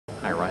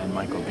Hi, Ryan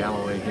Michael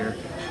Galloway here.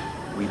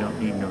 We don't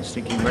need no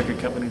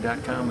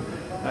stinkingrecordcompany.com,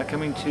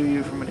 coming to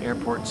you from an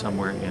airport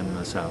somewhere in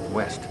the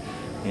Southwest.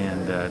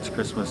 And it's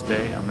Christmas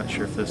Day. I'm not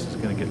sure if this is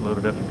going to get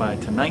loaded up by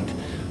tonight,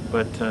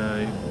 but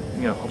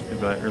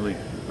hopefully by early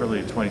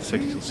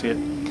 26th you'll see it.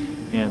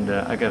 And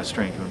I got a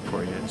strange one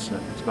for you. It's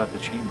about the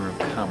Chamber of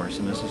Commerce,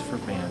 and this is for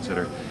bands that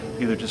are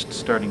either just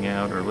starting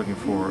out or looking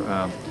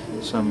for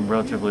some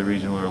relatively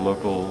regional or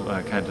local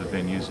kinds of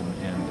venues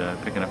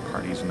and picking up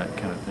parties and that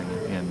kind of thing,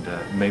 and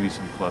maybe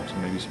some clubs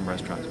and maybe some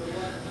restaurants.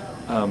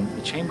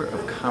 The Chamber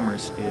of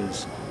Commerce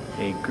is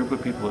a group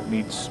of people that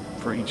meets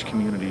for each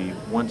community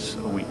once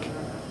a week.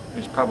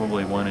 There's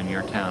probably one in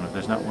your town. If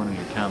there's not one in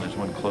your town, there's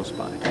one close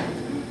by.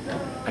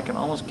 I can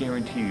almost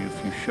guarantee you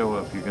if you show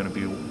up, you're going to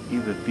be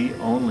either the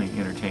only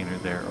entertainer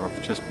there or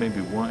just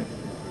maybe one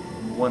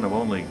of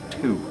only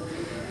two.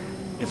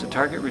 It's a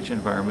target-rich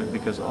environment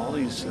because all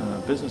these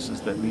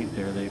businesses that meet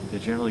there, they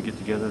generally get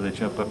together, they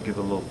jump up, give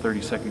a little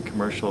 30-second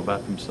commercial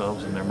about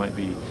themselves, and there might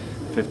be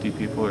 50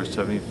 people or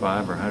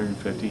 75 or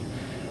 150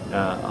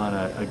 on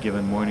a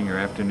given morning or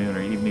afternoon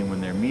or evening when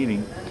they're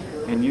meeting,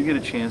 and you get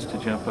a chance to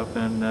jump up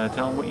and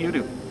tell them what you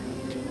do.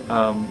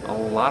 A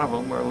lot of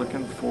them are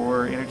looking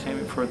for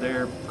entertainment for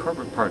their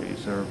corporate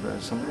parties, or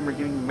some of them are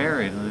getting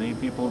married and they need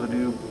people to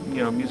do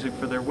music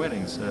for their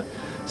weddings.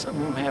 Some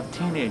of them have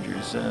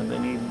teenagers and they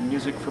need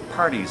music for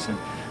parties, and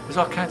there's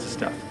all kinds of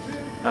stuff.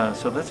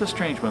 So that's a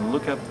strange one.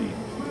 Look up the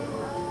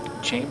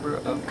Chamber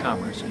of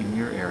Commerce in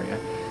your area,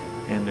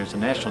 and there's a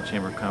National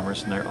Chamber of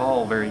Commerce, and they're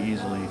all very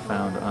easily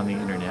found on the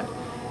internet.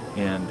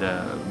 And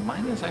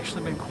mine has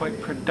actually been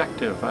quite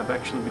productive. I've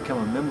actually become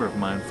a member of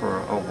mine for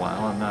a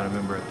while. I'm not a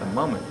member at the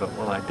moment, but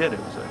while I did, it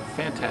was a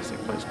fantastic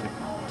place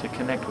to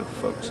connect with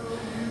folks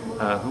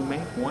who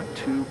may want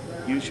to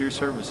use your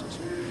services.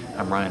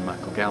 I'm Ryan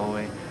Michael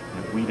Galloway,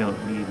 and we don't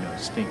need no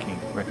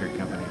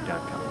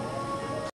stinkingrecordcompany.com.